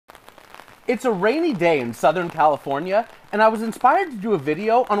It's a rainy day in Southern California, and I was inspired to do a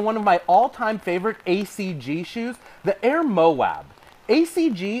video on one of my all-time favorite ACG shoes, the Air Mowabb.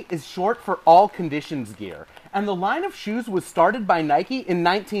 ACG is short for All Conditions Gear, and the line of shoes was started by Nike in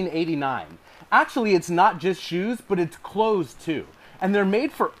 1989. Actually, it's not just shoes, but it's clothes too. And they're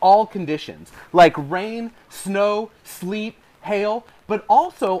made for all conditions, like rain, snow, sleet, hail, but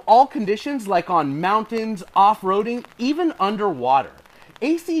also all conditions like on mountains, off-roading, even underwater.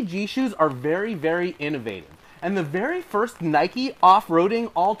 ACG shoes are very, very innovative. And the very first Nike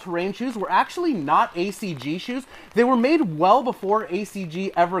off-roading all-terrain shoes were actually not ACG shoes. They were made well before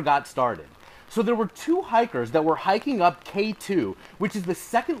ACG ever got started. So there were two hikers that were hiking up K2, which is the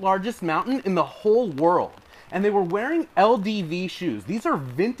second largest mountain in the whole world. And they were wearing LDV shoes. These are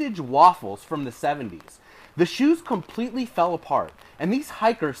vintage waffles from the 70s. The shoes completely fell apart. And these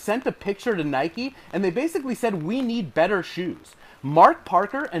hikers sent a picture to Nike and they basically said, "We need better shoes." Mark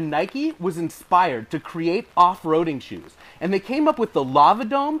Parker and Nike was inspired to create off-roading shoes. And they came up with the Lava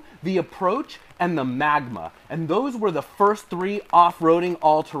Dome, the Approach, and the Magma. And those were the first three off-roading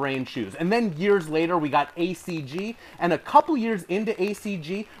all-terrain shoes. And then years later, we got ACG. And a couple years into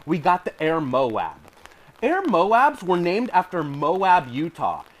ACG, we got the Air Mowabb. Air Mowabbs were named after Moab,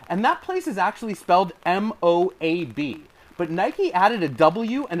 Utah. And that place is actually spelled M-O-A-B. But Nike added a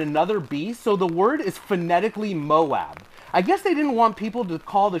W and another B, so the word is phonetically Moab. I guess they didn't want people to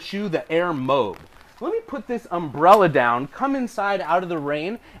call the shoe the Air Mowabb. Let me put this umbrella down, come inside out of the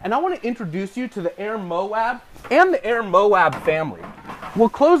rain, and I want to introduce you to the Air Mowabb and the Air Mowabb family. We'll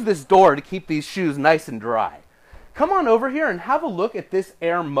close this door to keep these shoes nice and dry. Come on over here and have a look at this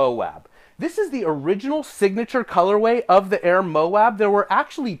Air Mowabb. This is the original signature colorway of the Air Mowabb. There were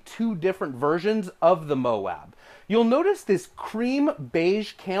actually two different versions of the Mowabb. You'll notice this cream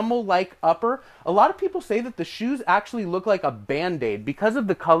beige camel-like upper. A lot of people say that the shoes actually look like a Band-Aid because of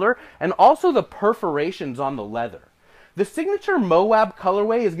the color and also the perforations on the leather. The signature Mowabb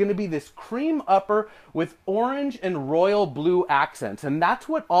colorway is going to be this cream upper with orange and royal blue accents, and that's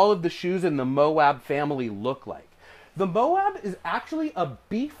what all of the shoes in the Mowabb family look like. The Mowabb is actually a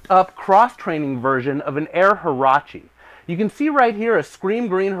beefed-up cross-training version of an Air Huarache. You can see right here a scream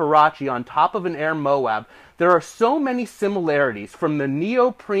green Huarache on top of an Air Mowabb. There are so many similarities from the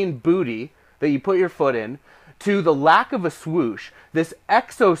neoprene booty that you put your foot in to the lack of a swoosh, this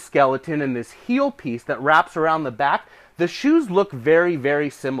exoskeleton and this heel piece that wraps around the back. The shoes look very, very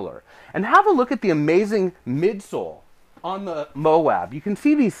similar. And have a look at the amazing midsole on the Mowabb. You can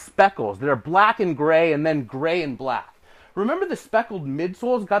see these speckles that are black and gray and then gray and black. Remember the speckled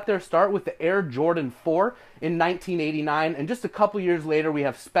midsoles got their start with the Air Jordan 4 in 1989, and just a couple years later we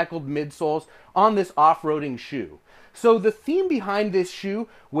have speckled midsoles on this off-roading shoe. So the theme behind this shoe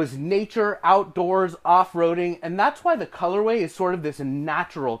was nature, outdoors, off-roading, and that's why the colorway is sort of this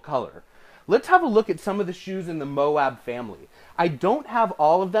natural color. Let's have a look at some of the shoes in the Mowabb family. I don't have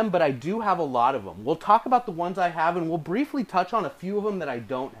all of them, but I do have a lot of them. We'll talk about the ones I have, and we'll briefly touch on a few of them that I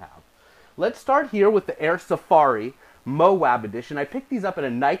don't have. Let's start here with the Air Safari Mowabb edition. I picked these up at a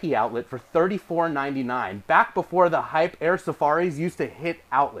Nike outlet for $34.99. Back before the hype, Air Safaris used to hit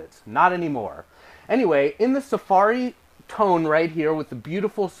outlets. Not anymore. Anyway, in the Safari tone right here with the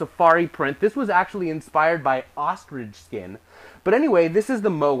beautiful Safari print, this was actually inspired by ostrich skin. But anyway, this is the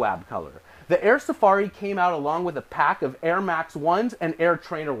Mowabb color. The Air Safari came out along with a pack of Air Max 1s and Air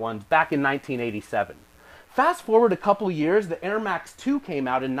Trainer 1s back in 1987. Fast forward a couple years, the Air Max 2 came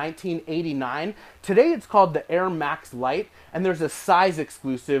out in 1989. Today it's called the Air Max Lite, and there's a size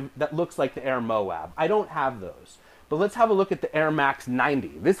exclusive that looks like the Air Mowabb. I don't have those. But let's have a look at the Air Max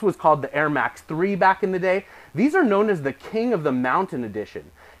 90. This was called the Air Max 3 back in the day. These are known as the King of the Mountain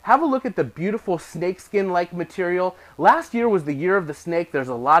edition. Have a look at the beautiful snakeskin-like material. Last year was the year of the snake. There's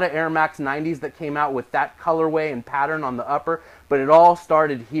a lot of Air Max 90s that came out with that colorway and pattern on the upper, but it all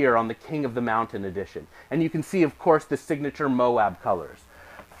started here on the King of the Mountain edition. And you can see, of course, the signature Mowabb colors.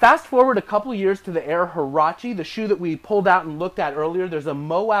 Fast forward a couple years to the Air Huarache, the shoe that we pulled out and looked at earlier. There's a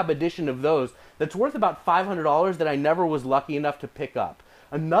Mowabb edition of those that's worth about $500 that I never was lucky enough to pick up.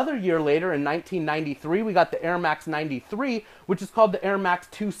 Another year later, in 1993, we got the Air Max 93, which is called the Air Max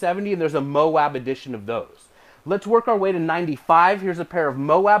 270, and there's a Mowabb edition of those. Let's work our way to 95. Here's a pair of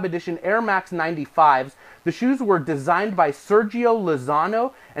Mowabb edition Air Max 95s. The shoes were designed by Sergio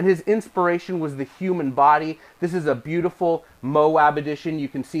Lozano, and his inspiration was the human body. This is a beautiful Mowabb edition. You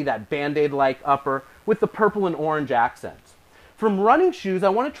can see that Band-Aid-like upper with the purple and orange accents. From running shoes, I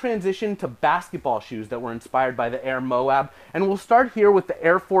want to transition to basketball shoes that were inspired by the Air Mowabb, and we'll start here with the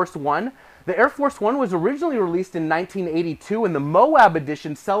Air Force One. The The Air Force One was originally released in 1982, and the Mowabb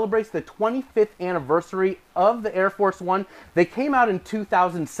edition celebrates the 25th anniversary of the Air Force One. They came out in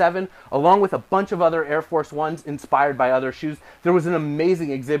 2007, along with a bunch of other Air Force Ones inspired by other shoes. There was an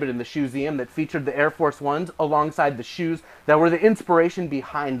amazing exhibit in the ShoeZeum that featured the Air Force Ones alongside the shoes that were the inspiration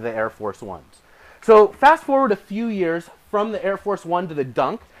behind the Air Force Ones. So fast forward a few years from the Air Force One to the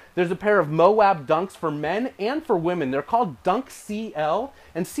Dunk. There's a pair of Mowabb Dunks for men and for women. They're called Dunk CL,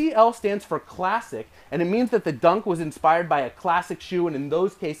 and CL stands for classic, and it means that the Dunk was inspired by a classic shoe, and in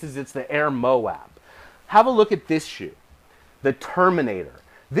those cases it's the Air Mowabb. Have a look at this shoe, the Terminator.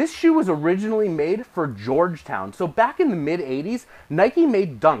 This shoe was originally made for Georgetown. So back in the mid-'80s, Nike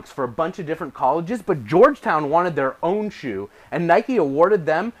made Dunks for a bunch of different colleges, but Georgetown wanted their own shoe, and Nike awarded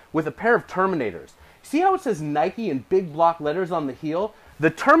them with a pair of Terminators. See how it says Nike in big block letters on the heel? The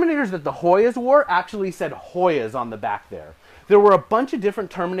Terminators that the Hoyas wore actually said Hoyas on the back there. There were a bunch of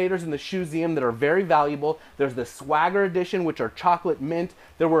different Terminators in the ShoeZeum that are very valuable. There's the Swagger edition, which are chocolate mint.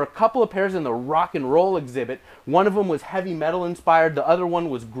 There were a couple of pairs in the rock and roll exhibit. One of them was heavy metal inspired. The other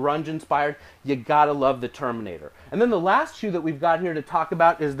one was grunge inspired. You gotta love the Terminator. And then the last shoe that we've got here to talk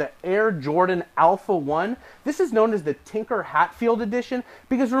about is the Air Jordan Alpha 1. This is known as the Tinker Hatfield edition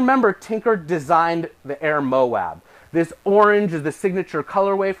because remember, Tinker designed the Air Mowabb. This orange is the signature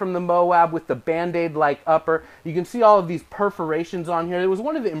colorway from the Mowabb with the Band-Aid-like upper. You can see all of these perforations on here. It was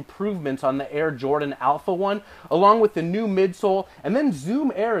one of the improvements on the Air Jordan Alpha 1, along with the new midsole, and then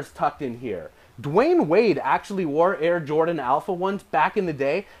Zoom Air is tucked in here. Dwayne Wade actually wore Air Jordan Alpha 1s back in the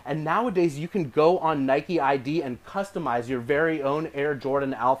day, and nowadays you can go on Nike ID and customize your very own Air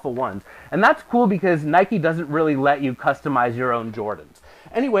Jordan Alpha 1s. And that's cool because Nike doesn't really let you customize your own Jordans.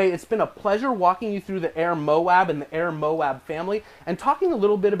 Anyway, it's been a pleasure walking you through the Air Mowabb and the Air Mowabb family and talking a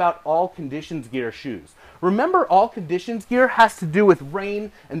little bit about all conditions gear shoes. Remember, all conditions gear has to do with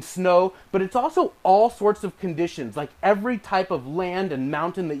rain and snow, but it's also all sorts of conditions, like every type of land and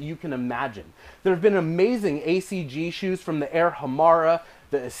mountain that you can imagine. There have been amazing ACG shoes from the Air Hamara,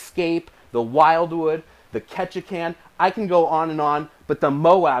 the Escape, the Wildwood, the Ketchikan. I can go on, but the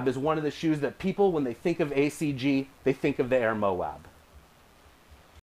Mowabb is one of the shoes that people, when they think of ACG, they think of the Air Mowabb.